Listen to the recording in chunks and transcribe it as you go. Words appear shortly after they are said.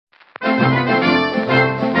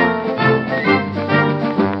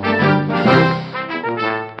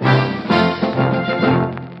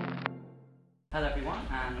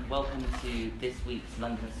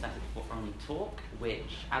London Aesthetic Forum talk,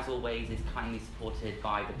 which, as always, is kindly supported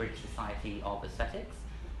by the British Society of Aesthetics.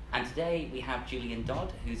 And today we have Julian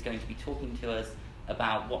Dodd, who's going to be talking to us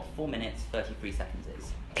about what 4 minutes 33 seconds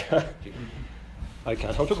is. Okay, so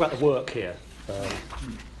I'll talk about the work here,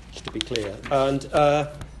 just to be clear. And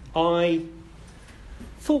I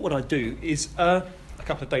thought what I'd do is, a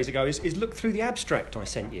couple of days ago, is look through the abstract I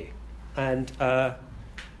sent you. And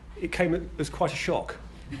it came as quite a shock.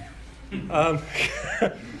 There's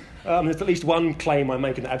at least one claim I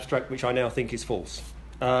make in the abstract which I now think is false,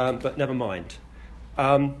 but never mind.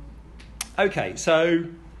 Okay, so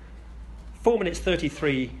 4 minutes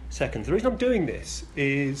 33 seconds. The reason I'm doing this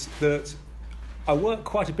is that I work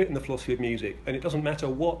quite a bit in the philosophy of music, and it doesn't matter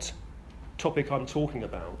what topic I'm talking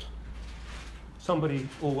about. Somebody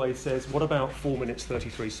always says, what about 4 minutes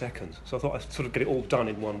 33 seconds? So I thought I'd sort of get it all done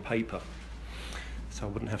in one paper, so I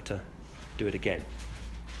wouldn't have to do it again.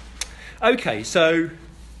 Okay, so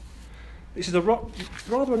this is a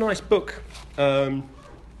rather a nice book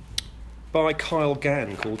by Kyle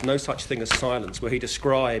Gann called No Such Thing as Silence, where he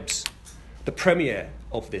describes the premiere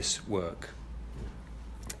of this work.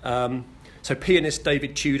 So pianist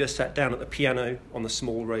David Tudor sat down at the piano on the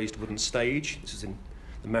small raised wooden stage. This is in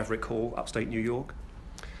the Maverick Hall, upstate New York.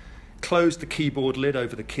 Closed the keyboard lid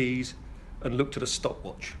over the keys and looked at a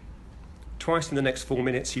stopwatch. Twice in the next 4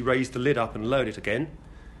 minutes he raised the lid up and lowered it again,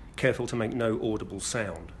 careful to make no audible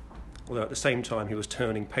sound, although at the same time he was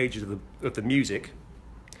turning pages of the music,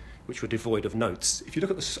 which were devoid of notes. If you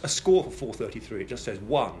look at a score for 433, it just says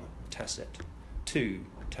 1, tacet, 2,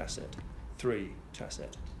 tacet, 3,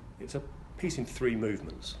 tacet. It's a piece in 3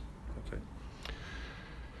 movements. Okay.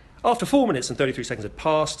 After 4 minutes and 33 seconds had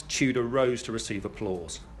passed, Tudor rose to receive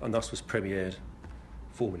applause, and thus was premiered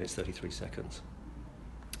 4 minutes 33 seconds.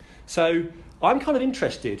 So I'm kind of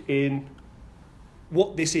interested in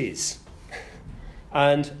what this is.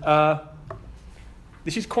 And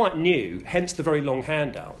this is quite new, hence the very long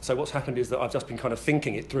handout. So what's happened is that I've just been kind of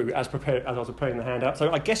thinking it through as I was preparing the handout. So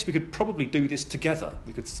I guess we could probably do this together.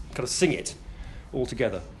 We could kind of sing it all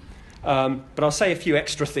together. But I'll say a few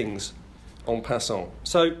extra things en passant.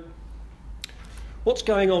 So what's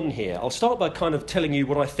going on here? I'll start by kind of telling you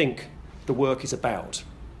what I think the work is about.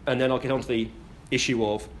 And then I'll get on to the issue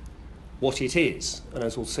of what it is. And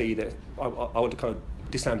as we'll see, that I want to kind of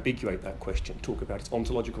disambiguate that question, talk about its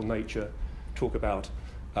ontological nature, talk about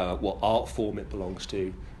what art form it belongs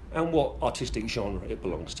to, and what artistic genre it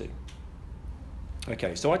belongs to.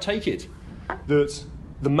 Okay, so I take it that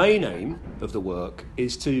the main aim of the work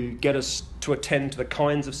is to get us to attend to the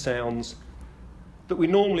kinds of sounds that we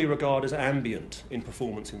normally regard as ambient in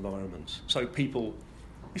performance environments. So people,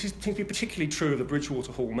 this seems to be particularly true of the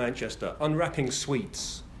Bridgewater Hall, Manchester, unwrapping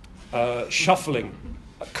sweets, shuffling,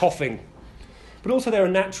 coughing. But also there are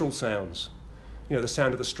natural sounds. You know, the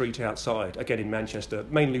sound of the street outside, again in Manchester,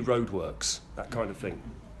 mainly roadworks, that kind of thing.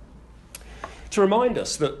 To remind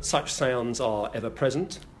us that such sounds are ever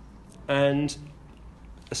present, and,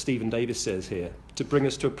 as Stephen Davis says here, to bring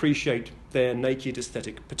us to appreciate their naked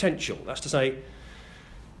aesthetic potential. That's to say,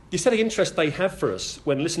 the aesthetic interest they have for us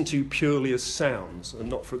when listened to purely as sounds, and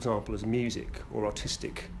not, for example, as music or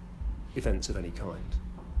artistic events of any kind.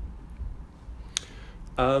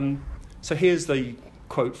 So here's the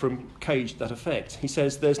quote from Cage to that effect. He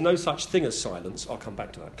says, "There's no such thing as silence." I'll come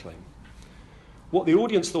back to that claim. "What the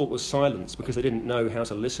audience thought was silence because they didn't know how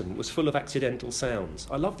to listen was full of accidental sounds."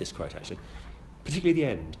 I love this quote, actually, particularly the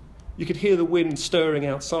end. "You could hear the wind stirring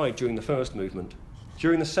outside during the first movement.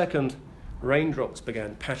 During the second, raindrops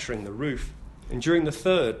began pattering the roof. And during the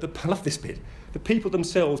third," I love this bit, "the people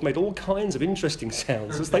themselves made all kinds of interesting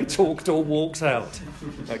sounds as they talked or walked out."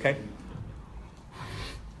 Okay?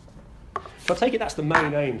 So I take it that's the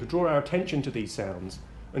main aim, to draw our attention to these sounds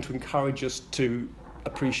and to encourage us to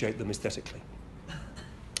appreciate them aesthetically.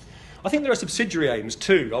 I think there are subsidiary aims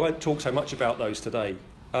too. I won't talk so much about those today.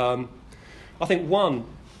 I think one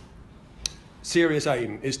serious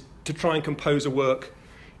aim is to try and compose a work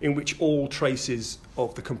in which all traces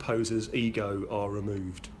of the composer's ego are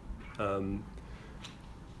removed.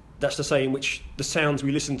 That's to say, in which the sounds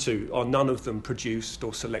we listen to are none of them produced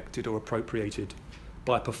or selected or appropriated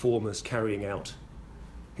by performers carrying out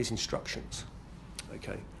his instructions.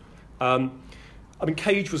 Okay.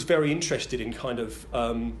 Cage was very interested in kind of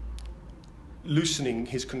loosening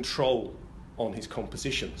his control on his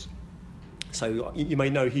compositions. So you may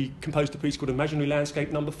know he composed a piece called Imaginary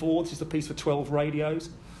Landscape No. 4. This is the piece for 12 radios.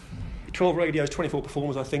 12 radios, 24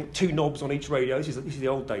 performers, I think. 2 knobs on each radio. This is the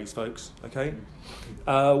old days, folks. Okay.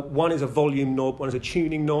 One is a volume knob, one is a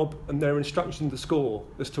tuning knob, and there are instructions in the score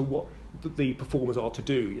as to what the performers are to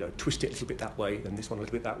do. You know, twist it a little bit that way, and this one a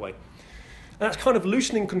little bit that way. And that's kind of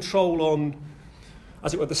loosening control on,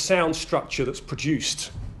 as it were, the sound structure that's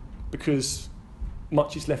produced, because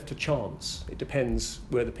much is left to chance. It depends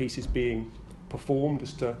where the piece is being performed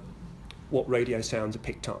as to what radio sounds are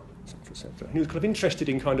picked up, etc., etc. And he was kind of interested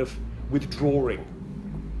in kind of withdrawing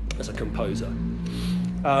as a composer.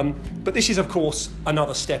 But this is, of course,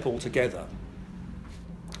 another step altogether.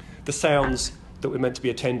 The sounds that we're meant to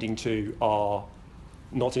be attending to are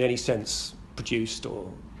not in any sense produced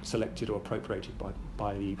or selected or appropriated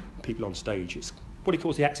by the people on stage. It's what he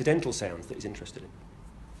calls the accidental sounds that he's interested in.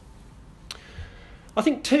 I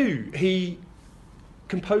think, too, he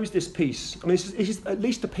composed this piece. I mean, this is at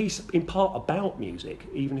least a piece in part about music,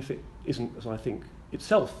 even if it isn't, as I think,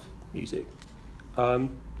 itself music. And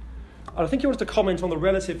I think he wanted to comment on the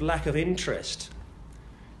relative lack of interest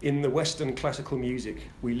in the Western classical music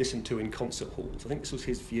we listen to in concert halls. I think this was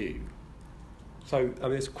his view. So, I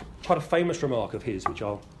mean, there's quite a famous remark of his, which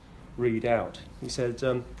I'll read out. He said,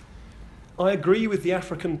 I agree with the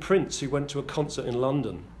African prince who went to a concert in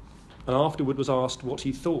London and afterward was asked what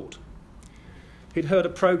he thought. He'd heard a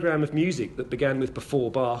programme of music that began with Before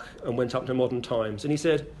Bach and went up to modern times, and he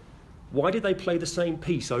said, why did they play the same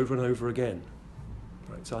piece over and over again?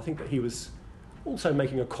 Right, so I think that he was also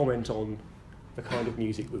making a comment on the kind of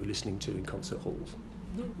music we were listening to in concert halls.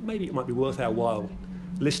 Maybe it might be worth our while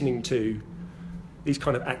listening to these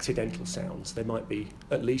kind of accidental sounds. They might be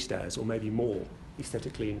at least as, or maybe more,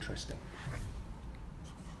 aesthetically interesting.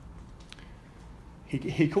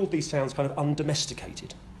 He called these sounds kind of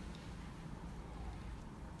undomesticated.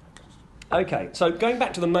 Okay, so going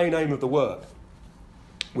back to the main aim of the work,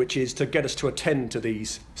 which is to get us to attend to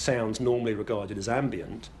these sounds normally regarded as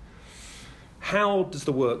ambient, how does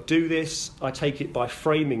the work do this? I take it by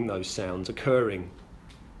framing those sounds occurring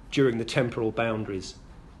during the temporal boundaries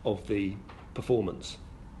of the performance.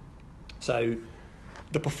 So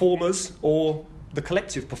the performers, or the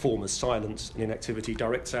collective performers' silence and inactivity,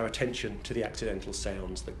 directs our attention to the accidental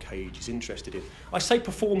sounds that Cage is interested in. I say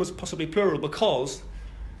performers, possibly plural, because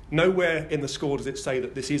nowhere in the score does it say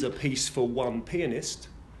that this is a piece for one pianist.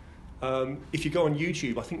 If you go on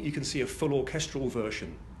YouTube, I think you can see a full orchestral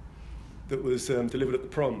version that was delivered at the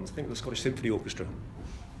Proms, I think the Scottish Symphony Orchestra,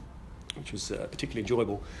 which was particularly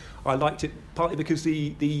enjoyable. I liked it partly because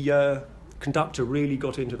the conductor really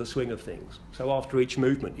got into the swing of things. So after each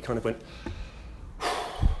movement, you kind of went...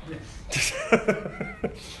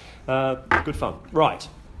 good fun. Right.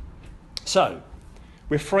 So,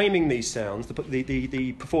 we're framing these sounds.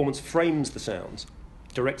 The performance frames the sounds,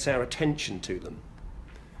 directs our attention to them,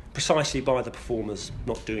 precisely by the performers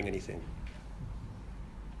not doing anything.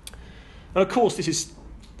 And of course, this is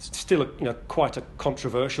still quite a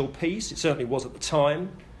controversial piece. It certainly was at the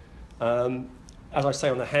time. As I say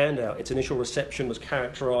on the handout, its initial reception was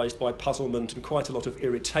characterised by puzzlement and quite a lot of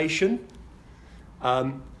irritation.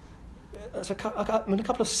 There's a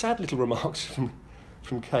couple of sad little remarks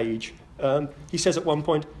from Cage. He says at one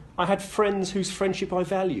point, I had friends whose friendship I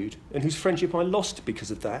valued and whose friendship I lost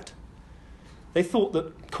because of that. They thought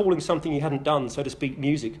that calling something you hadn't done, so to speak,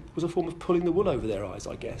 music, was a form of pulling the wool over their eyes,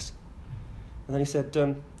 I guess. And then he said,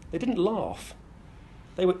 they didn't laugh.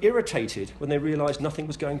 They were irritated when they realised nothing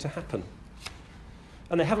was going to happen.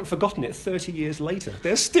 And they haven't forgotten it 30 years later.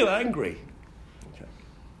 They're still angry. Okay.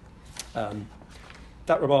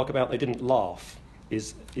 That remark about they didn't laugh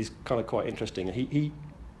is kind of quite interesting.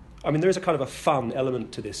 I mean, there is a kind of a fun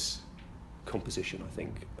element to this composition, I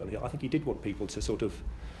think. I think he did want people to sort of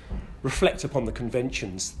reflect upon the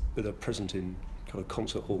conventions that are present in kind of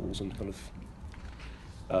concert halls and kind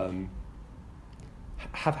of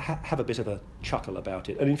have a bit of a chuckle about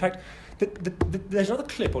it. And in fact, there's another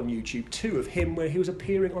clip on YouTube too of him where he was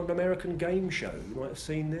appearing on an American game show. You might have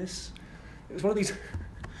seen this. It was one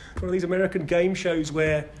of these American game shows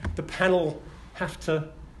where the panel have to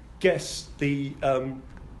guess the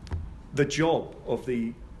job of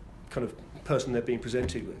the kind of person they're being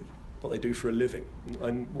presented with, what they do for a living.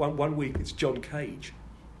 And one week it's John Cage.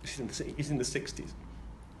 He's in the 60s.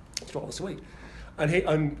 It's rather sweet.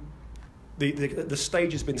 And the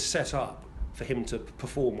stage has been set up for him to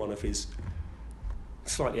perform one of his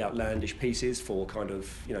slightly outlandish pieces for kind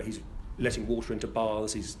of, he's letting water into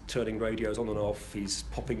baths, he's turning radios on and off, he's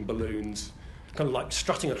popping balloons, kind of like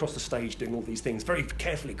strutting across the stage doing all these things, very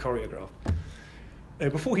carefully choreographed.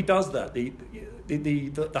 Before he does that, the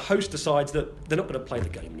host decides that they're not going to play the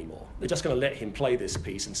game anymore. They're just going to let him play this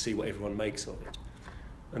piece and see what everyone makes of it.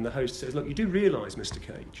 And the host says, look, you do realise, Mr.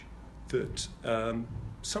 Cage, that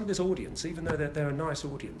some of this audience, even though they're a nice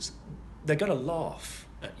audience, they're going to laugh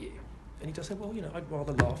at you. And he does say, well, I'd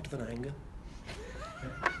rather laughter than anger.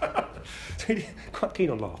 So he's quite keen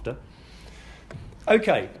on laughter.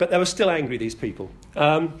 Okay, but they were still angry, these people.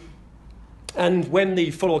 And when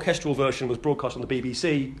the full orchestral version was broadcast on the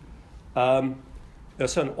BBC, there were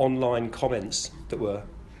certain online comments that were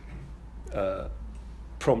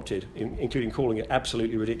prompted, including calling it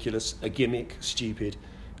absolutely ridiculous, a gimmick, stupid,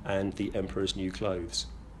 and the Emperor's new clothes.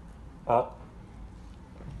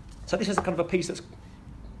 So this is a kind of a piece that's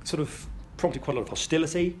sort of prompted quite a lot of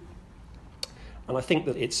hostility, and I think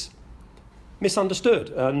that it's misunderstood.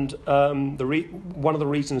 And one of the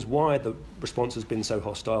reasons why the response has been so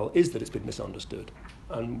hostile is that it's been misunderstood,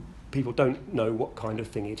 and people don't know what kind of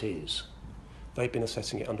thing it is. They've been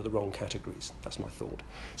assessing it under the wrong categories. That's my thought.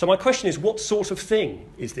 So my question is, what sort of thing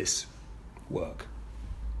is this work?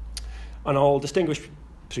 And I'll distinguish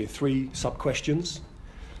between three sub-questions.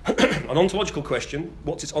 An ontological question,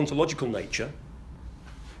 what's its ontological nature?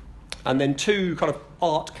 And then two kind of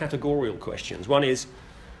art categorial questions. One is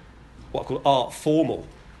what I call art formal.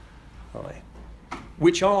 Right.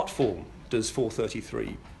 Which art form does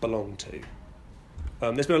 433 belong to?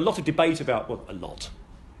 There's been a lot of debate about, well, a lot.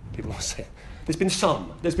 People always say, there's been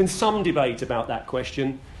some debate about that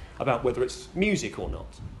question, about whether it's music or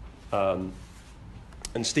not.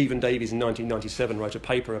 And Stephen Davies in 1997 wrote a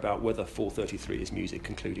paper about whether 433 is music,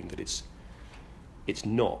 concluding that it's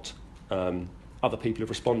not. Other people have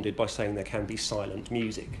responded by saying there can be silent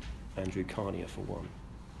music, Andrew Carnier for one.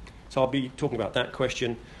 So I'll be talking about that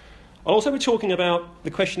question. I'll also be talking about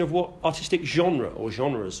the question of what artistic genre or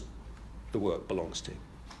genres the work belongs to.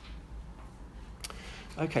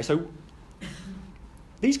 Okay, so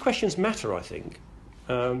these questions matter, I think.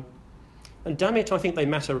 And damn it, I think they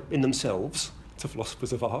matter in themselves to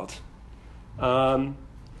philosophers of art. But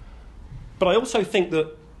I also think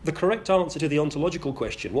that the correct answer to the ontological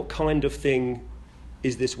question, what kind of thing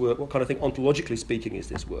is this work, what kind of thing, ontologically speaking, is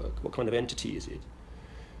this work, what kind of entity is it,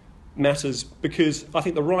 matters because I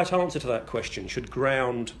think the right answer to that question should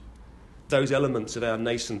ground those elements of our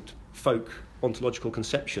nascent folk ontological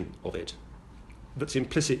conception of it that's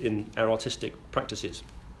implicit in our artistic practices,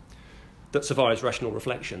 that survives rational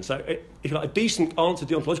reflection. So if you like, a decent answer to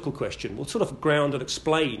the ontological question will sort of ground and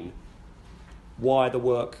explain why the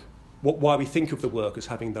work, why we think of the work as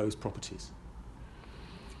having those properties.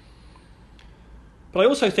 But I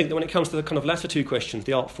also think that when it comes to the kind of latter two questions,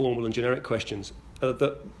 the art formal and generic questions,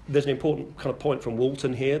 that there's an important kind of point from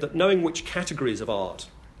Walton here, that knowing which categories of art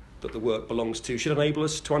that the work belongs to should enable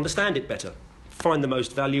us to understand it better, find the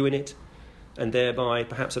most value in it, and thereby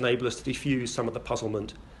perhaps enable us to diffuse some of the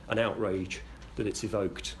puzzlement and outrage that it's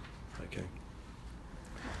evoked. Okay.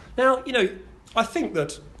 Now, I think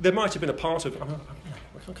that there might have been a part of, I'm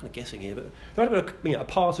kind of guessing here, but there might have been a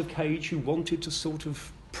part of Cage who wanted to sort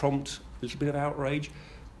of prompt a little bit of outrage.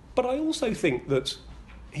 But I also think that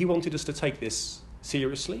he wanted us to take this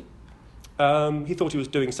seriously. He thought he was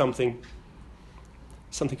doing something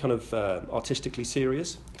kind of artistically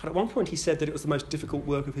serious. And at one point he said that it was the most difficult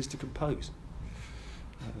work of his to compose.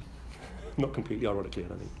 Not completely ironically, I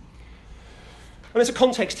don't think. And there's a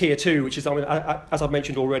context here too, which is, as I've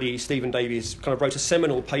mentioned already, Stephen Davies kind of wrote a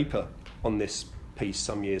seminal paper on this piece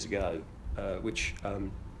some years ago, which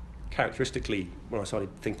characteristically, when I started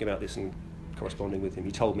thinking about this and corresponding with him,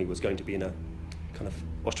 he told me was going to be in a kind of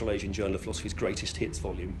Australasian Journal of Philosophy's greatest hits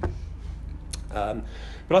volume. But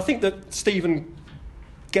I think that Stephen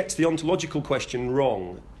gets the ontological question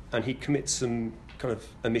wrong, and he commits some kind of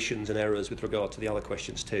omissions and errors with regard to the other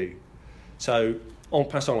questions too. So, en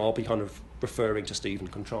passant, I'll be kind of referring to Stephen,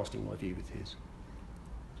 contrasting my view with his.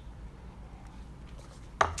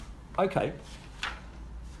 Okay.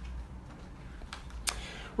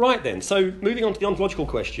 Right then, so moving on to the ontological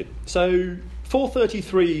question. So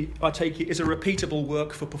 433, I take it, is a repeatable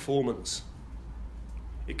work for performance.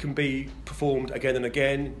 It can be performed again and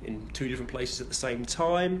again in two different places at the same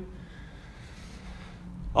time.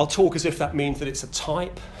 I'll talk as if that means that it's a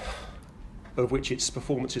type of which its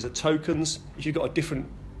performances are tokens. If you've got a different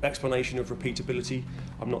explanation of repeatability,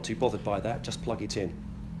 I'm not too bothered by that, just plug it in.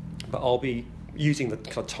 But I'll be using the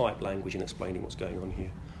kind of type language in explaining what's going on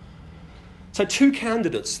here. So two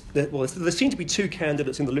candidates, well, there seem to be two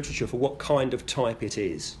candidates in the literature for what kind of type it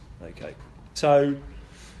is. Okay, so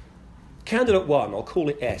candidate one, I'll call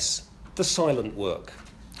it S, the silent work.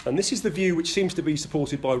 And this is the view which seems to be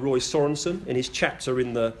supported by Roy Sorensen in his chapter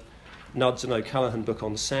in the Nuds and O'Callaghan book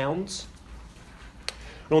on sounds.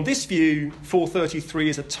 And on this view, 433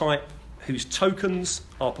 is a type whose tokens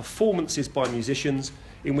are performances by musicians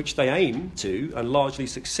in which they aim to, and largely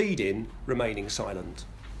succeed in, remaining silent.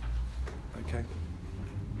 Okay.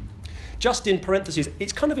 Just in parentheses,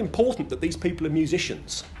 it's kind of important that these people are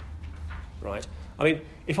musicians, right? I mean,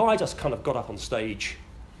 if I just kind of got up on stage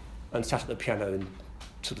and sat at the piano and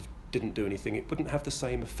sort of didn't do anything, it wouldn't have the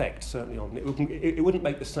same effect, certainly on it wouldn't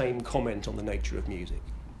make the same comment on the nature of music.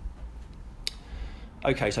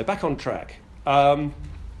 Okay, so back on track. So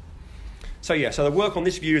the work on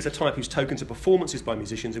this view is a type whose tokens are performances by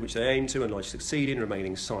musicians in which they aim to and largely succeed in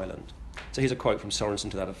remaining silent. So here's a quote from Sorensen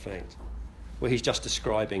to that effect, where he's just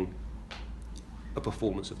describing a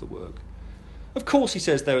performance of the work. Of course, he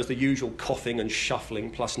says, there was the usual coughing and shuffling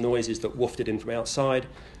plus noises that wafted in from outside,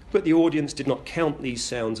 but the audience did not count these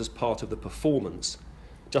sounds as part of the performance,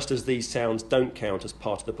 just as these sounds don't count as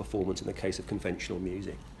part of the performance in the case of conventional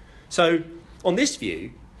music. So, on this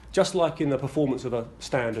view, just like in the performance of a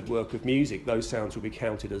standard work of music, those sounds would be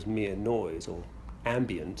counted as mere noise or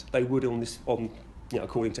ambient. They would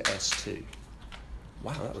according to S2.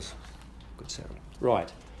 Wow, that was a good sound.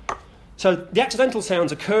 Right. So the accidental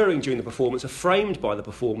sounds occurring during the performance are framed by the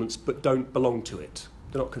performance but don't belong to it.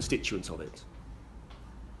 They're not constituents of it.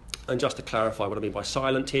 And just to clarify what I mean by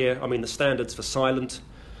silent here, I mean the standards for silent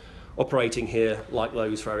operating here, like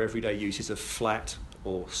those for our everyday uses of flat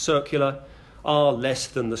or circular, are less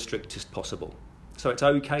than the strictest possible. So it's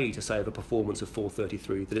okay to say of a performance of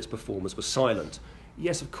 433 that its performers were silent.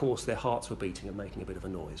 Yes, of course, their hearts were beating and making a bit of a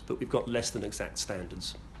noise, but we've got less than exact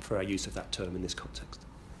standards for our use of that term in this context.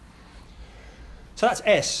 So that's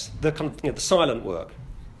S, the silent work.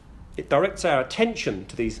 It directs our attention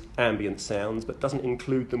to these ambient sounds, but doesn't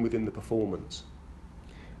include them within the performance.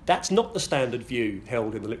 That's not the standard view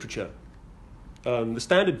held in the literature. The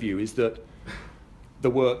standard view is that the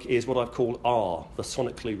work is what I've called R, the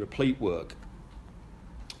sonically replete work.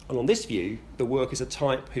 And on this view, the work is a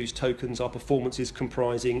type whose tokens are performances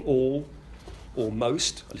comprising all, or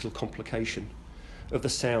most, a little complication, of the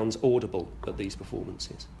sounds audible at these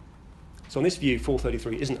performances. So on this view,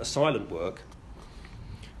 433 isn't a silent work.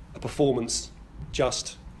 A performance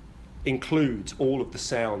just includes all of the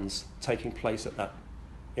sounds taking place at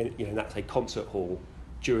in that say, concert hall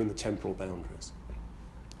during the temporal boundaries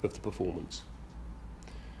of the performance.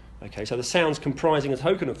 Okay, so the sounds comprising a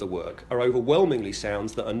token of the work are overwhelmingly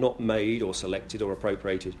sounds that are not made or selected or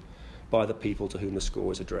appropriated by the people to whom the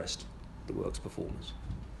score is addressed, the work's performers.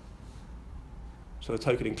 So the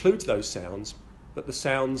token includes those sounds, but the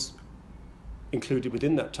sounds included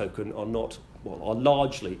within that token are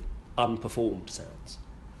largely unperformed sounds.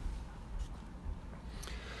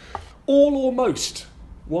 All or most.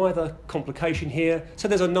 Why the complication here? So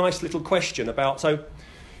there's a nice little question about, so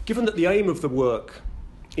given that the aim of the work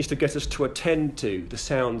is to get us to attend to the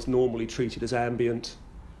sounds normally treated as ambient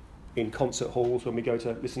in concert halls when we go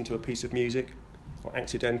to listen to a piece of music, or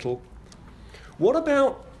accidental, what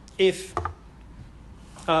about if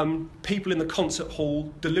people in the concert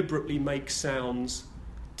hall deliberately make sounds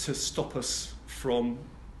to stop us from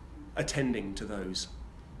attending to those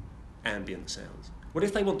ambient sounds? What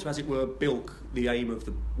if they want to, as it were, bilk the aim of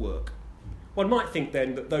the work? One might think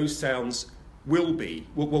then that those sounds will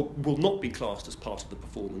not be classed as part of the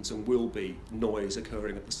performance and will be noise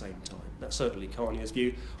occurring at the same time. That's certainly Carnier's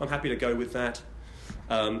view. I'm happy to go with that,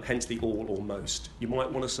 hence the all or most. You might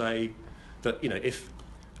want to say that, if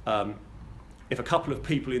a couple of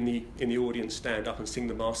people in the audience stand up and sing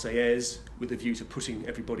the Marseillaise with a view to putting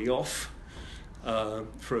everybody off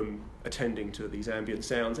from attending to these ambient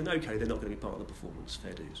sounds, then okay, they're not going to be part of the performance,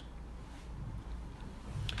 fair dues.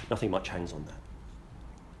 Nothing much hangs on that.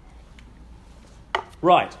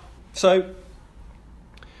 Right, so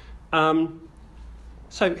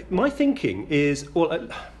my thinking is, you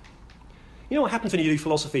know what happens when you do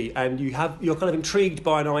philosophy and you're kind of intrigued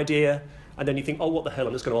by an idea and then you think, oh, what the hell,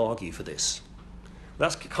 I'm just going to argue for this.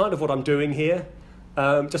 That's kind of what I'm doing here,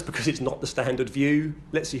 just because it's not the standard view.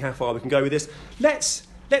 Let's see how far we can go with this. Let's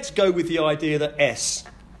go with the idea that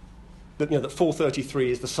that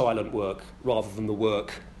 433 is the silent work rather than the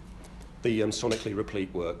work, the sonically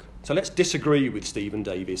replete work. So let's disagree with Stephen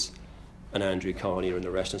Davis and Andrew Carnier and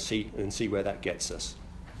the rest and see where that gets us.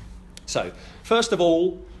 So, first of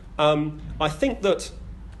all, I think that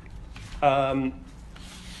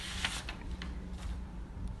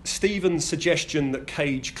Stephen's suggestion that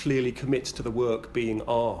Cage clearly commits to the work being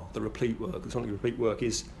R, the replete work, the sonically replete work,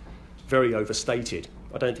 is very overstated.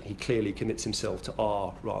 I don't think he clearly commits himself to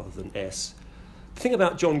R rather than S. The thing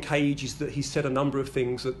about John Cage is that he said a number of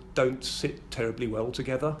things that don't sit terribly well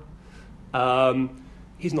together.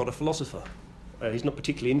 He's not a philosopher. He's not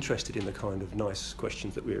particularly interested in the kind of nice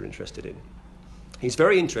questions that we're interested in. He's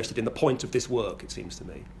very interested in the point of this work, it seems to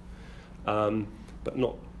me, but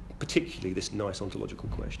not particularly this nice ontological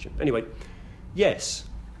question. Anyway, yes,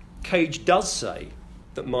 Cage does say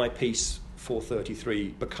that my piece 433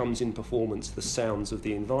 becomes in performance the sounds of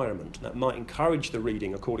the environment. That might encourage the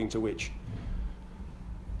reading according to which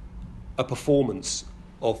a performance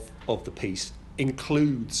of the piece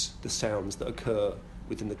includes the sounds that occur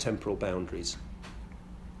within the temporal boundaries.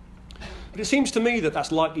 But it seems to me that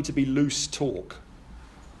that's likely to be loose talk,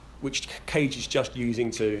 which Cage is just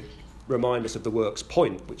using to remind us of the work's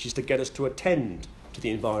point, which is to get us to attend to the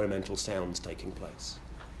environmental sounds taking place.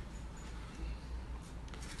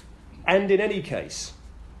 And in any case,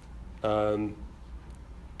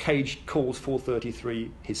 Cage calls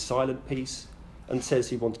 433 his silent piece and says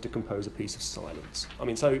he wanted to compose a piece of silence. I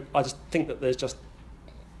mean, so I just think that there's just,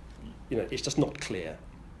 it's just not clear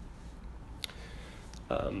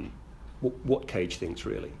what Cage thinks,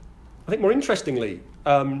 really. I think more interestingly,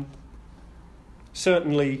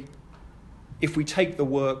 certainly if we take the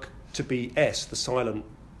work to be S, the silent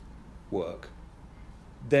work,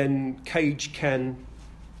 then Cage can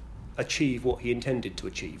achieve what he intended to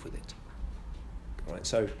achieve with it. Right,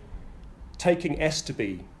 so taking S to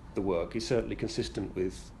be the work is certainly consistent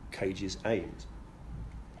with Cage's aims.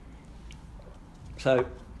 So,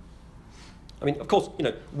 I mean, of course,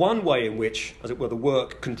 one way in which, as it were, the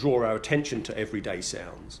work can draw our attention to everyday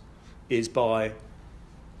sounds is by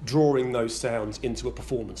drawing those sounds into a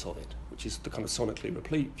performance of it, which is the kind of sonically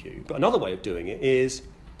replete view. But another way of doing it is,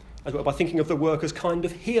 as it were, by thinking of the work as kind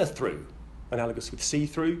of hear-through, analogous with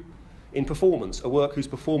see-through, in performance, a work whose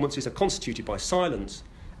performances are constituted by silence,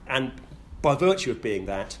 and by virtue of being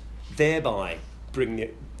that, thereby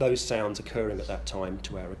bringing those sounds occurring at that time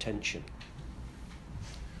to our attention.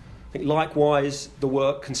 I think likewise, the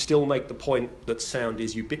work can still make the point that sound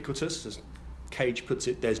is ubiquitous. As Cage puts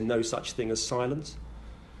it, there's no such thing as silence.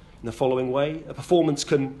 In the following way, a performance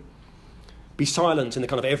can be silent in the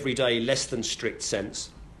kind of everyday, less than strict sense,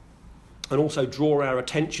 and also draw our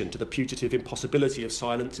attention to the putative impossibility of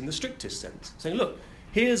silence in the strictest sense. Saying, look,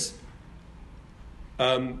 here's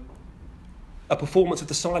a performance of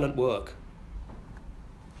the silent work.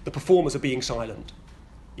 The performers are being silent,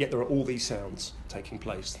 yet there are all these sounds taking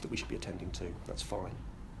place that we should be attending to. That's fine.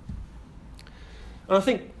 And I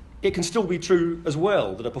think it can still be true as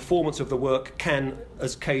well that a performance of the work can,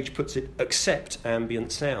 as Cage puts it, accept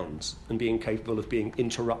ambient sounds and being capable of being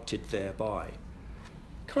interrupted thereby.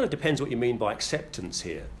 Kind of depends what you mean by acceptance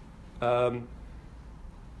here. I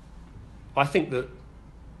think that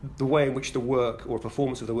the way in which the work or a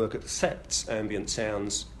performance of the work accepts ambient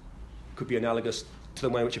sounds could be analogous to the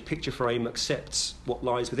way in which a picture frame accepts what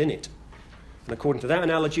lies within it. And according to that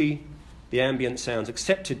analogy, the ambient sounds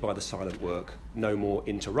accepted by the silent work no more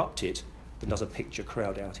interrupt it than does a picture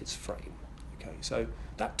crowd out its frame. Okay, so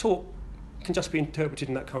that talk can just be interpreted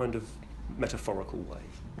in that kind of metaphorical way.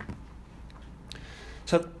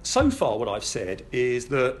 So far what I've said is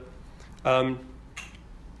that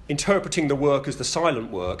interpreting the work as the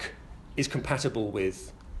silent work is compatible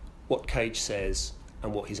with what Cage says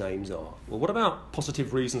and what his aims are. Well, what about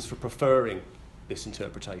positive reasons for preferring this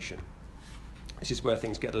interpretation? This is where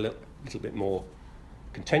things get a little bit more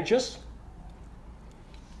contentious.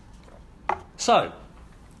 So,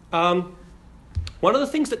 one of the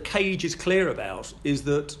things that Cage is clear about is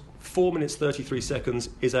that 4 minutes 33 seconds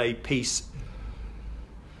is a piece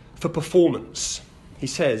for performance. He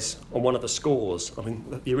says on one of the scores, I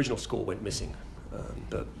mean, the original score went missing,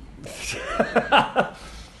 but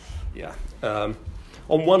yeah,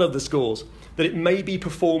 on one of the scores, that it may be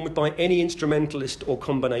performed by any instrumentalist or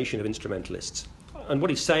combination of instrumentalists. And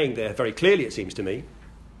what he's saying there, very clearly it seems to me,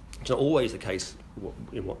 it's not always the case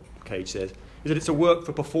in what Cage says, is that it's a work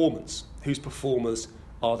for performance, whose performers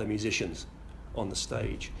are the musicians on the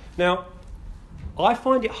stage. Now, I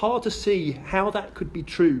find it hard to see how that could be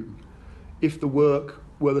true if the work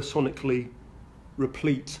were the sonically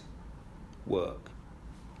replete work.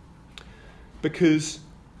 Because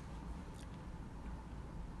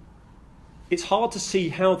it's hard to see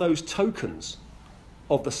how those tokens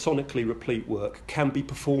of the sonically replete work can be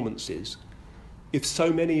performances if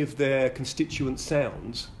so many of their constituent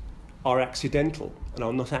sounds are accidental and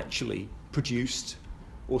are not actually produced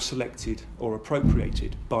or selected or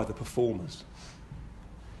appropriated by the performers.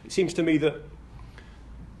 It seems to me that,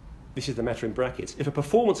 this is the matter in brackets, if a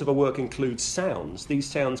performance of a work includes sounds, these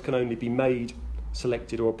sounds can only be made,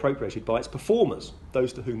 selected or appropriated by its performers,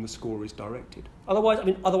 those to whom the score is directed.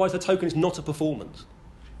 Otherwise the token is not a performance,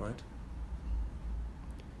 right?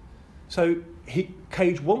 So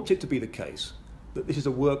Cage wants it to be the case that this is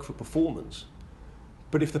a work for performance,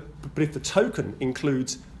 but if the token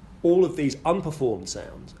includes all of these unperformed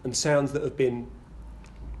sounds and sounds that have been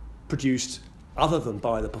produced other than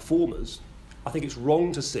by the performers, I think it's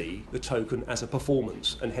wrong to see the token as a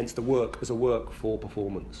performance and hence the work as a work for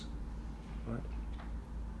performance. Right?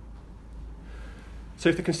 So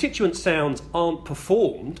if the constituent sounds aren't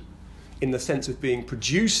performed in the sense of being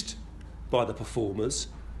produced by the performers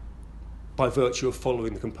by virtue of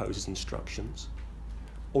following the composer's instructions,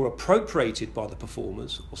 or appropriated by the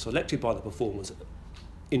performers or selected by the performers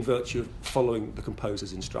in virtue of following the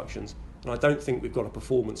composer's instructions. And I don't think we've got a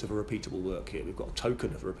performance of a repeatable work here. We've got a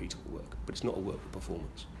token of a repeatable work, but it's not a work of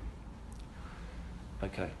performance.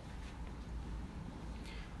 Okay.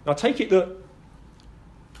 Now I take it that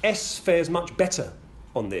S fares much better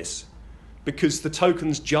on this because the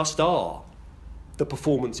tokens just are the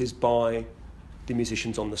performances by the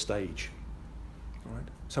musicians on the stage. Right?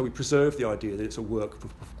 So we preserve the idea that it's a work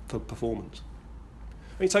for performance.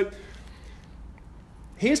 I mean, so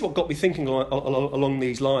here's what got me thinking along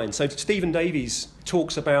these lines. So Stephen Davies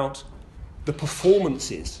talks about the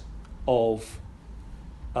performances of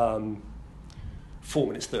 4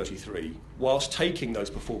 minutes 33, whilst taking those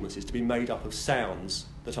performances to be made up of sounds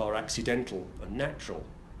that are accidental and natural.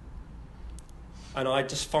 And I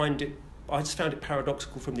just found it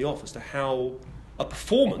paradoxical from the off as to how a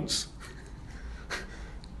performance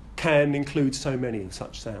can include so many of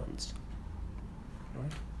such sounds.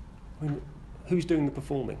 Right? I mean, who's doing the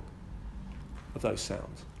performing of those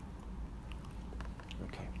sounds?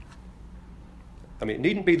 Okay. I mean, it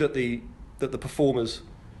needn't be that the performers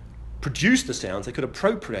produce the sounds. They could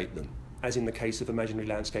appropriate them, as in the case of Imaginary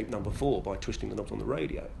Landscape number 4, by twisting the knobs on the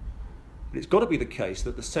radio. But it's got to be the case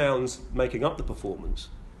that the sounds making up the performance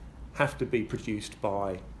have to be produced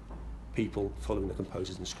by people following the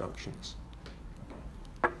composer's instructions.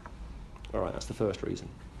 All right, that's the first reason.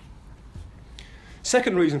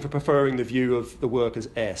 Second reason for preferring the view of the work as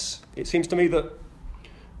S. It seems to me that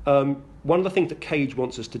one of the things that Cage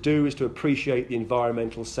wants us to do is to appreciate the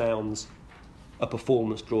environmental sounds a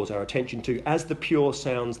performance draws our attention to as the pure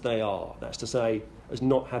sounds they are. That's to say, as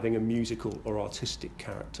not having a musical or artistic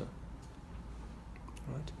character.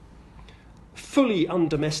 Right? Fully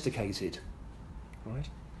undomesticated. Right?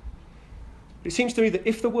 It seems to me that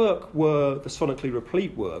if the work were the sonically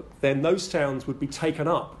replete work, then those sounds would be taken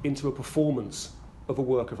up into a performance of a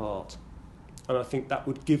work of art. And I think that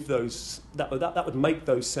would give those that would make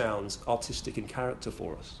those sounds artistic in character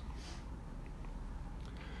for us.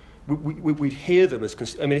 We'd hear them as,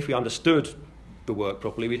 if we understood the work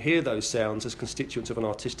properly, we'd hear those sounds as constituents of an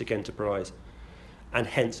artistic enterprise and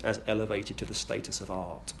hence as elevated to the status of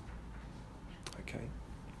art. Okay.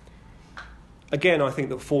 Again, I think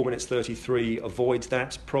that 4 minutes 33 avoids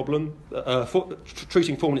that problem.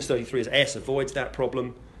 Treating 4 minutes 33 as S avoids that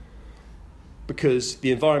problem because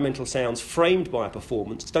the environmental sounds framed by a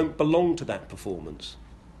performance don't belong to that performance.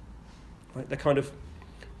 Right? The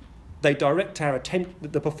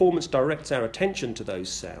performance directs our attention to those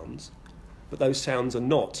sounds, but those sounds are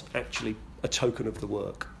not actually a token of the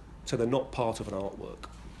work, so they're not part of an artwork.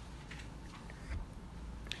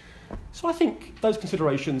 So I think those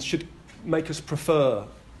considerations should make us prefer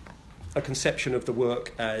a conception of the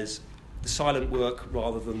work as the silent work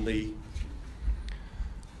rather than the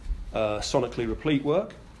sonically replete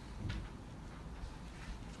work.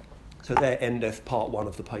 So there endeth part 1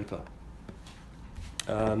 of the paper.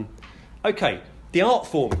 Okay, the art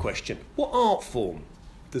form question. What art form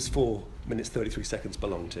does 4 minutes 33 seconds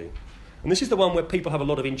belong to? And this is the one where people have a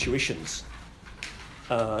lot of intuitions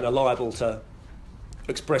and are liable to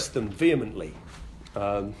express them vehemently.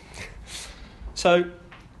 So,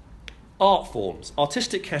 art forms,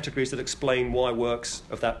 artistic categories that explain why works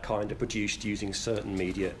of that kind are produced using certain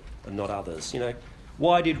media and not others. You know,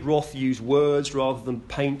 why did Roth use words rather than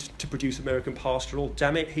paint to produce American Pastoral?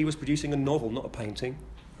 Damn it, he was producing a novel, not a painting,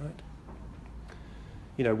 right?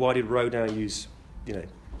 You know, why did Rodin use,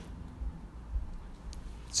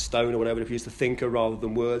 stone or whatever, if he used the thinker rather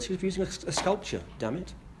than words? He was using a sculpture, damn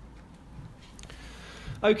it.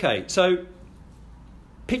 Okay, so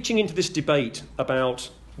pitching into this debate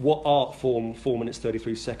about what art form 4 minutes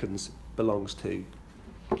 33 seconds belongs to.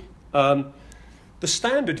 The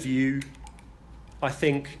standard view, I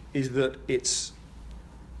think, is that it's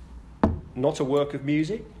not a work of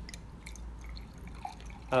music.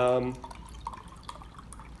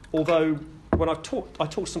 Although when I talked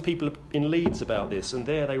to some people in Leeds about this, and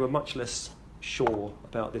there they were much less sure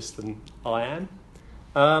about this than I am.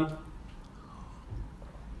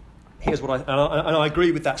 Here's what I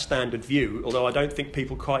agree with that standard view, although I don't think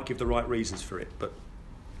people quite give the right reasons for it. But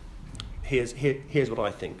here's what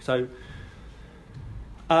I think. So,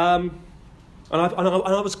 and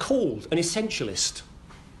I was called an essentialist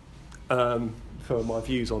for my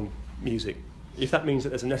views on music. If that means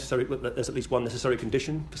that there's at least one necessary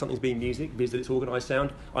condition for something's being music, because that it's organised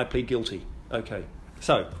sound, I plead guilty. Okay,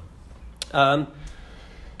 so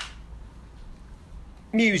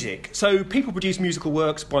music. So people produce musical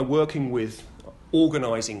works by working with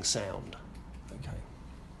organising sound. Okay.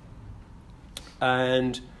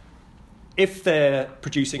 And if they're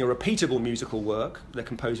producing a repeatable musical work, they're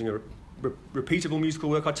composing a repeatable musical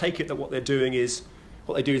work, I take it that what they do is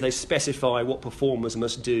they specify what performers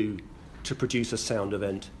must do to produce a sound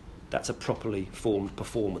event that's a properly formed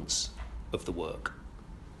performance of the work.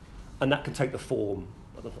 And that can take the form,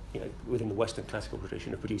 within the Western classical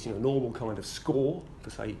tradition, of producing a normal kind of score for,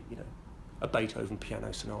 say, a Beethoven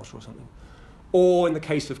piano sonata or something. Or in the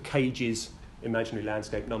case of Cage's Imaginary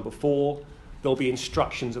Landscape No. 4, there'll be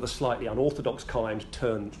instructions of a slightly unorthodox kind: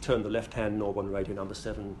 turn the left-hand knob on radio No.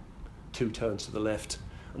 7, 2 turns to the left,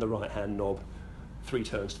 and the right-hand knob, 3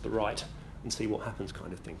 turns to the right, and see what happens,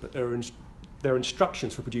 kind of thing. But there are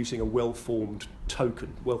instructions for producing a well-formed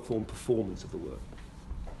token, well-formed performance of the work.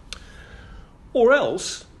 Or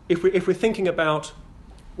else, if we're thinking about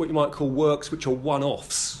what you might call works which are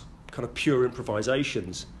one-offs, kind of pure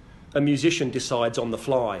improvisations, a musician decides on the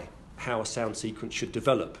fly how a sound sequence should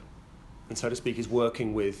develop, and so to speak is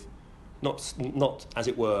working with not as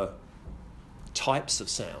it were types of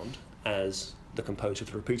sound as the composer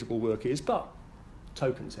for repeatable work is, but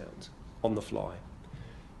token sounds on the fly.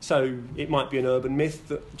 So it might be an urban myth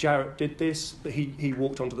that Jarrett did this, that he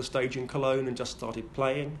walked onto the stage in Cologne and just started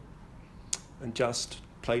playing, and just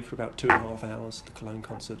played for about 2.5 hours, the Cologne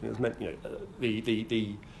concert. And it was meant,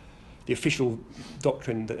 the official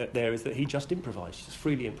doctrine there is that he just improvised, he just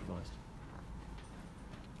freely improvised.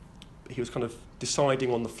 But he was kind of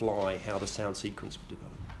deciding on the fly how the sound sequence would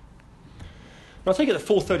develop. Now, I take it that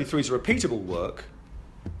 433 is a repeatable work,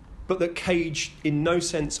 but that Cage in no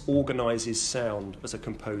sense organises sound as a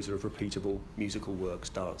composer of repeatable musical works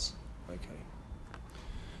does. Okay.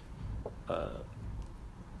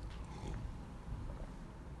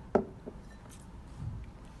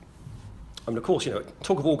 I mean, of course,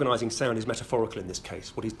 talk of organising sound is metaphorical in this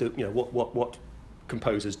case. What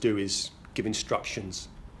composers do is give instructions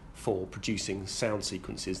for producing sound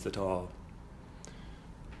sequences that are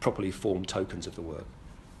properly formed tokens of the work.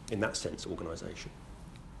 In that sense, organisation.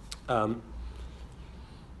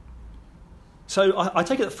 So I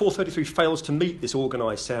take it that 433 fails to meet this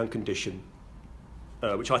organised sound condition,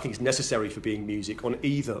 which I think is necessary for being music, on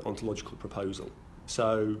either ontological proposal.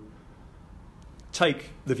 So take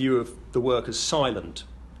the view of the work as silent.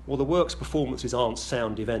 Well, the work's performances aren't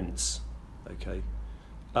sound events, okay?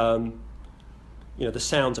 The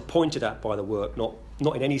sounds are pointed at by the work, not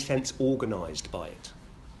in any sense organised by it.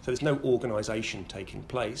 So there's no organisation taking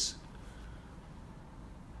place.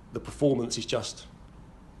 The performance is just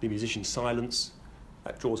the musician's silence.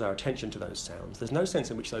 That draws our attention to those sounds. There's no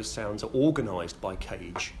sense in which those sounds are organised by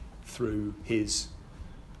Cage through his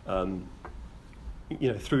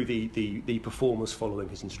through the performers following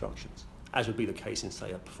his instructions, as would be the case in,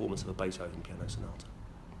 say, a performance of a Beethoven piano sonata.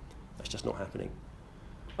 That's just not happening.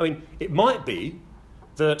 I mean, it might be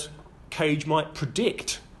that Cage might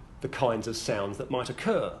predict the kinds of sounds that might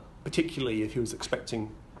occur, particularly if he was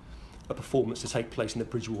expecting a performance to take place in the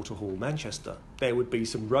Bridgewater Hall, Manchester. There would be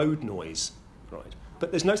some road noise, right?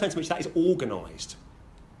 But there's no sense in which that is organised.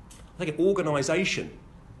 I think organisation,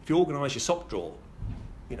 if you organise your sock drawer,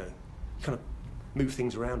 you kind of move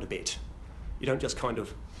things around a bit. You don't just kind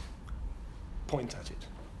of point at it.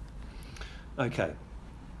 Okay.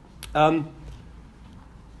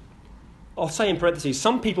 I'll say in parentheses,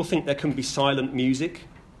 some people think there can be silent music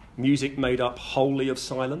made up wholly of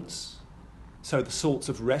silence. So the sorts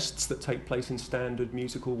of rests that take place in standard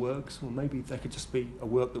musical works, well, maybe there could just be a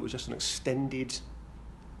work that was just an extended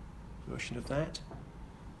version of that.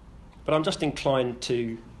 But I'm just inclined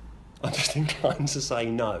to say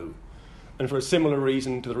no. And for a similar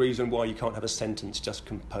reason to the reason why you can't have a sentence just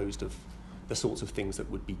composed of the sorts of things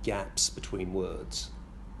that would be gaps between words.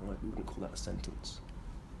 Right? We wouldn't call that a sentence.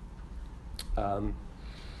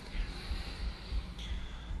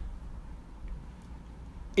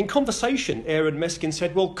 In conversation, Aaron Meskin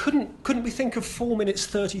said, well, couldn't we think of 4 minutes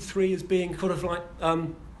 33 as being kind of like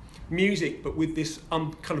music, but with this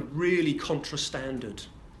kind of really contra-standard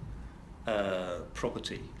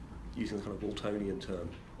property, using the kind of Waltonian term,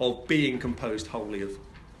 of being composed wholly of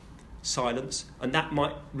silence, and that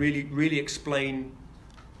might really explain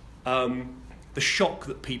the shock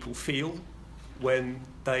that people feel when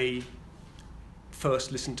they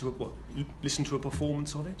first listen to a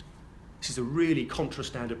performance of it. This is a really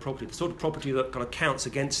contra-standard property, the sort of property that kind of counts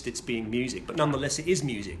against its being music, but nonetheless it is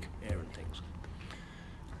music, Aaron thinks.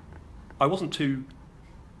 I wasn't too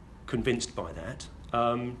convinced by that.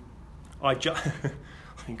 I just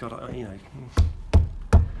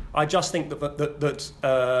think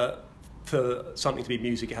that for something to be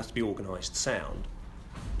music, it has to be organised sound.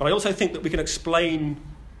 But I also think that we can explain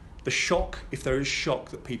the shock, if there is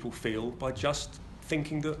shock that people feel, by just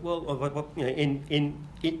thinking that,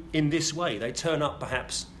 in this way, they turn up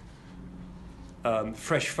perhaps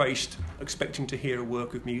fresh-faced, expecting to hear a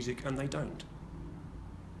work of music, and they don't.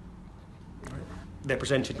 Right? They're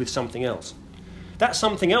presented with something else. That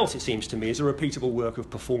something else, it seems to me, is a repeatable work of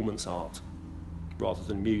performance art rather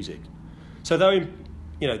than music. So though,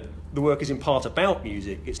 the work is in part about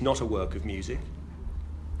music, it's not a work of music.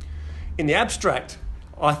 In the abstract,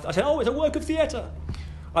 I say, it's a work of theatre.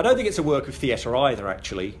 I don't think it's a work of theatre either,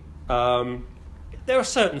 actually. There are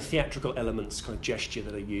certain theatrical elements, kind of gesture,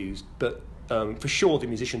 that are used, but for sure the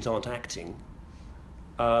musicians aren't acting.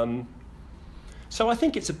 So I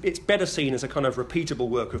think it's better seen as a kind of repeatable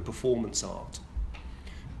work of performance art.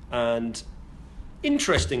 And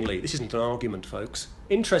interestingly, this isn't an argument, folks,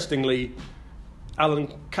 interestingly,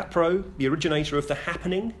 Alan Caprow, the originator of The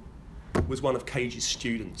Happening, was one of Cage's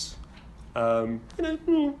students. So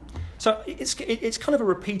it's kind of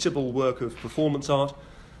a repeatable work of performance art.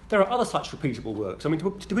 There are other such repeatable works. I mean,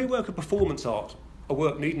 to be a work of performance art, a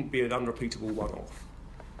work needn't be an unrepeatable one-off.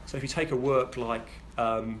 So if you take a work like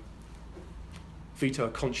Vito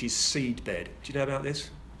Acconci's Seedbed, do you know about this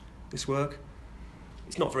work?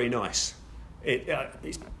 It's not very nice. It's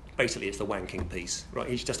the wanking piece, right?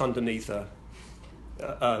 He's just underneath a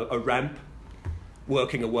ramp,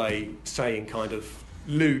 working away, saying kind of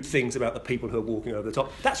lewd things about the people who are walking over the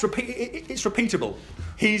top. It's repeatable.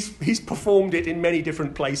 He's performed it in many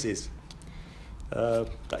different places.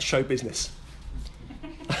 That's show business,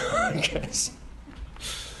 I guess.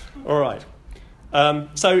 All right.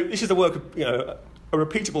 So this is a work of, a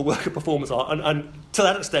repeatable work of performance art, and to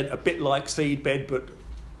that extent, a bit like Seedbed, but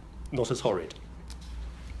not as horrid.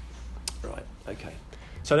 Right. Okay.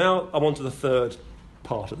 So now I'm on to the third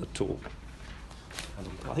part of the talk.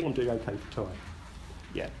 I think I'm doing okay for time.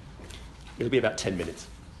 Yeah. It'll be about 10 minutes,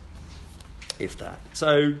 if that.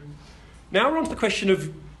 So now we're on to the question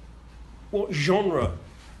of what genre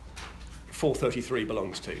 433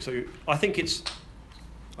 belongs to. So I think it's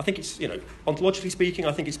ontologically speaking,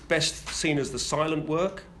 I think it's best seen as the silent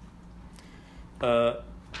work.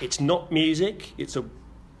 It's not music. It's a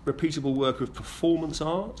repeatable work of performance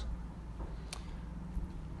art.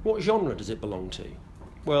 What genre does it belong to?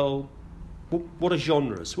 Well, what are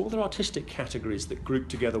genres? Well, they're artistic categories that group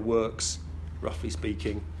together works, roughly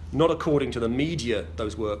speaking, not according to the media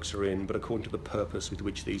those works are in, but according to the purpose with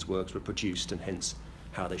which these works were produced and hence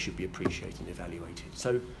how they should be appreciated and evaluated.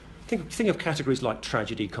 So think of categories like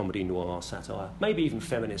tragedy, comedy, noir, satire, maybe even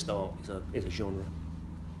feminist art is a genre.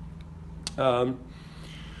 I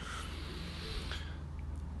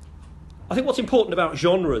think what's important about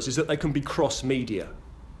genres is that they can be cross-media.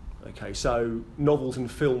 Okay, so novels and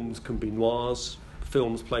films can be noirs,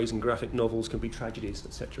 films, plays and graphic novels can be tragedies,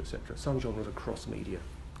 etc., etc. Some genres are cross-media,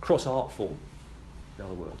 cross-art form, in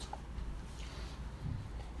other words.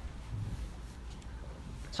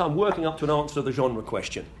 So I'm working up to an answer to the genre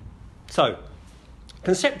question. So,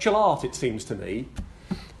 conceptual art, it seems to me,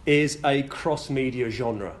 is a cross-media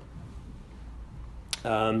genre.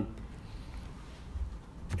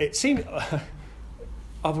 It seems...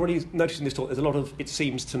 I've already noticed in this talk there's a lot of "it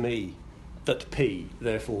seems to me that P,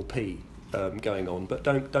 therefore P" going on, but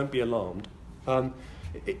don't be alarmed.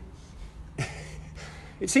 It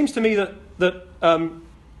seems to me that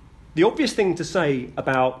the obvious thing to say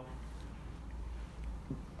about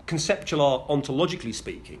conceptual art, ontologically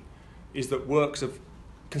speaking, is that works of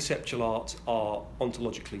conceptual art are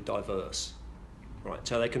ontologically diverse, right?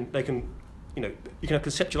 So you can have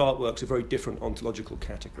conceptual artworks of very different ontological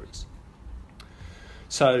categories.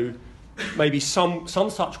 So maybe some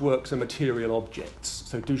such works are material objects.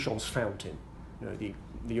 So Duchamp's Fountain, the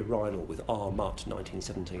urinal with R. Mutt,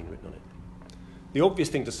 1917, written on it. The obvious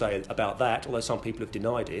thing to say about that, although some people have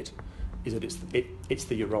denied it, is that it's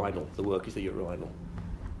the urinal. The work is the urinal.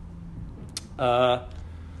 And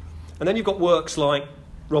then you've got works like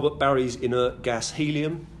Robert Barry's Inert Gas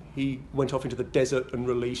Helium. He went off into the desert and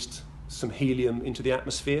released some helium into the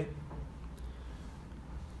atmosphere.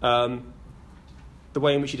 The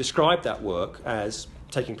way in which he described that work as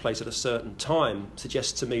taking place at a certain time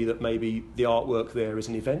suggests to me that maybe the artwork there is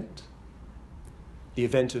an event. The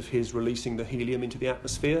event of his releasing the helium into the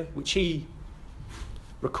atmosphere, which he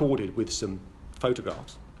recorded with some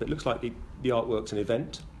photographs. It looks like the artwork's an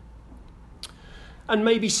event. And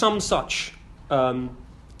maybe some such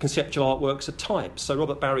conceptual artworks are types. So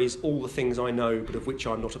Robert Barry's All the Things I Know, but of which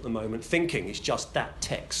I'm not at the moment thinking, is just that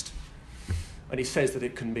text. And he says that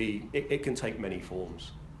it can take many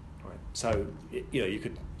forms, right? So you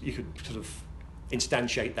could sort of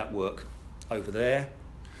instantiate that work over there,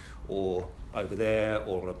 or on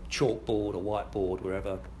a chalkboard or whiteboard,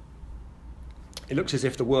 wherever. It looks as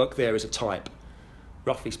if the work there is a type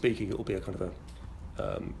roughly speaking, it will be a kind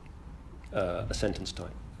of a sentence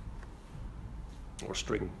type or a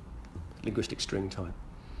string, linguistic string type.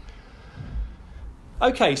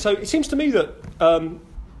 Okay, so it seems to me that,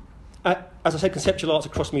 as I said, conceptual art's a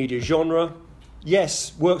cross-media genre.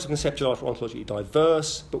 Yes, works of conceptual art are ontologically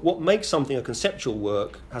diverse, but what makes something a conceptual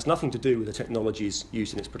work has nothing to do with the technologies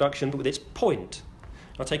used in its production, but with its point.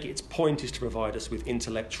 I take it its point is to provide us with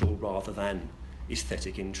intellectual rather than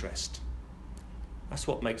aesthetic interest. That's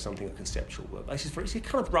what makes something a conceptual work. This is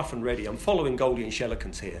kind of rough and ready. I'm following Goldie and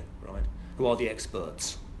Shellacant here, right, who are the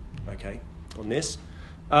experts, okay, on this.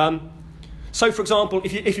 So, for example,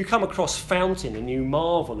 if you come across Fountain and you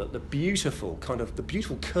marvel at the beautiful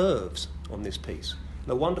curves on this piece,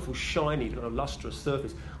 the wonderful, shiny, kind of lustrous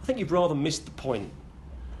surface, I think you've rather missed the point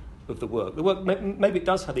of the work. The work, maybe it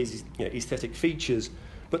does have these aesthetic features,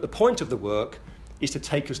 but the point of the work is to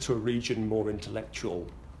take us to a region more intellectual,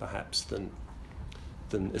 perhaps, than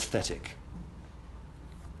aesthetic.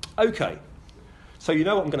 Okay, so you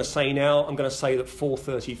know what I'm going to say now. I'm going to say that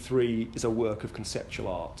 433 is a work of conceptual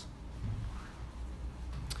art,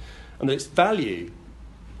 and that its value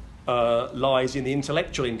lies in the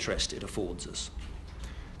intellectual interest it affords us.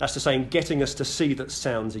 That's to say, in getting us to see that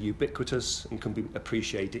sounds are ubiquitous and can be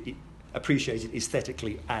appreciated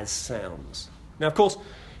aesthetically as sounds. Now, of course,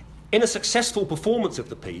 in a successful performance of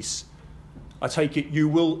the piece, I take it you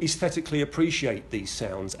will aesthetically appreciate these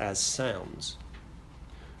sounds as sounds.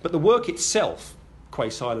 But the work itself, qua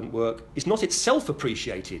silent work, is not itself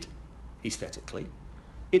appreciated aesthetically.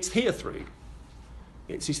 It's hear-through.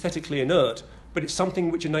 It's aesthetically inert, but it's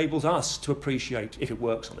something which enables us to appreciate, if it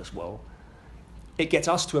works on us well, it gets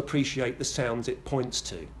us to appreciate the sounds it points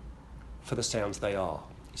to for the sounds they are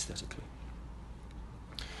aesthetically.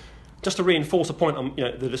 Just to reinforce a point on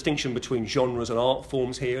the distinction between genres and art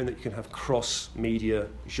forms here, and that you can have cross-media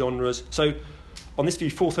genres. So on this view,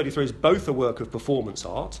 433 is both a work of performance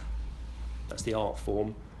art, that's the art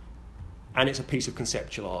form, and it's a piece of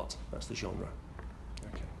conceptual art, that's the genre.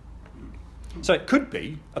 Okay. So it could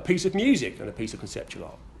be a piece of music and a piece of conceptual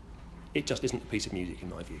art. It just isn't a piece of music in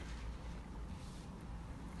my view.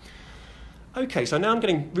 Okay, so now I'm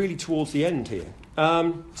getting really towards the end here.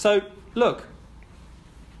 So, look,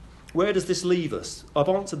 where does this leave us? I've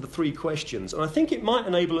answered the three questions, and I think it might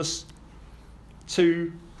enable us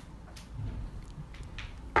to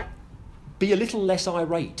be a little less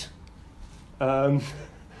irate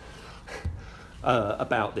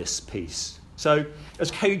about this piece. So,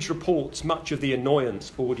 as Cage reports, much of the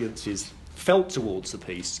annoyance audiences felt towards the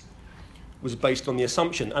piece was based on the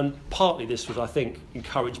assumption, and partly this was, I think,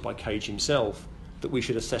 encouraged by Cage himself, that we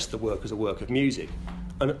should assess the work as a work of music.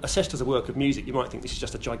 And assessed as a work of music, you might think this is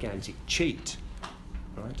just a gigantic cheat,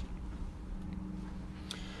 right?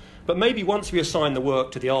 But maybe once we assign the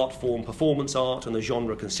work to the art form performance art and the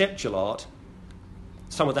genre conceptual art,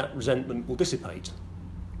 some of that resentment will dissipate.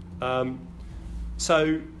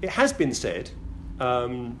 So it has been said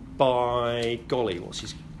by,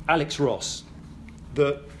 Alex Ross,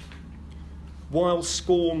 that while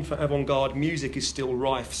scorn for avant-garde music is still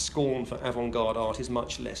rife, scorn for avant-garde art is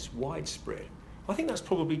much less widespread. I think that's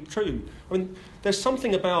probably true. I mean, there's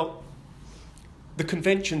something about the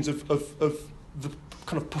conventions of the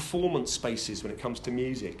kind of performance spaces when it comes to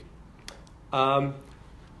music. You're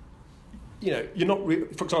not,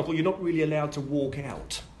 for example, you're not really allowed to walk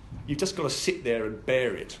out. You've just got to sit there and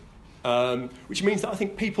bear it. Which means that I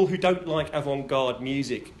think people who don't like avant-garde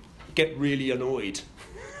music get really annoyed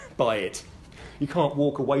by it. You can't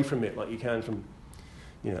walk away from it like you can from,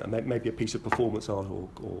 maybe a piece of performance art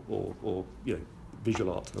or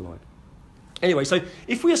visual art to the like. Anyway, so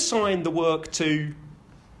if we assign the work to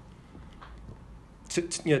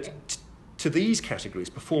these categories,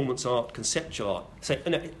 performance art, conceptual art, say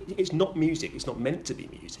it's not music, it's not meant to be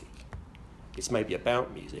music, it's maybe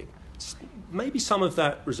about music, maybe some of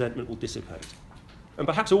that resentment will dissipate. And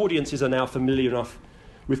perhaps audiences are now familiar enough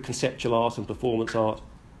with conceptual art and performance art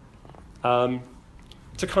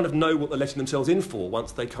to kind of know what they're letting themselves in for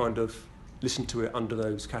once they kind of listen to it under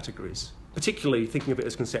those categories, particularly thinking of it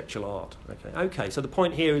as conceptual art. Okay, so the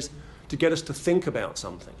point here is to get us to think about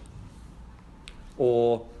something,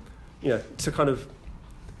 or to kind of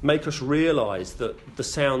make us realise that the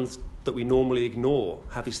sounds that we normally ignore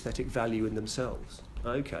have aesthetic value in themselves.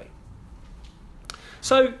 Okay.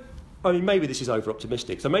 So, I mean, maybe this is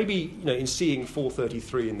over-optimistic. So maybe, in seeing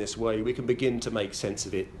 433 in this way, we can begin to make sense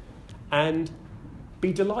of it and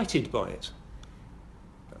be delighted by it.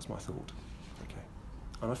 That's my thought. Okay.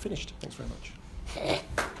 And I've finished. Thanks very much.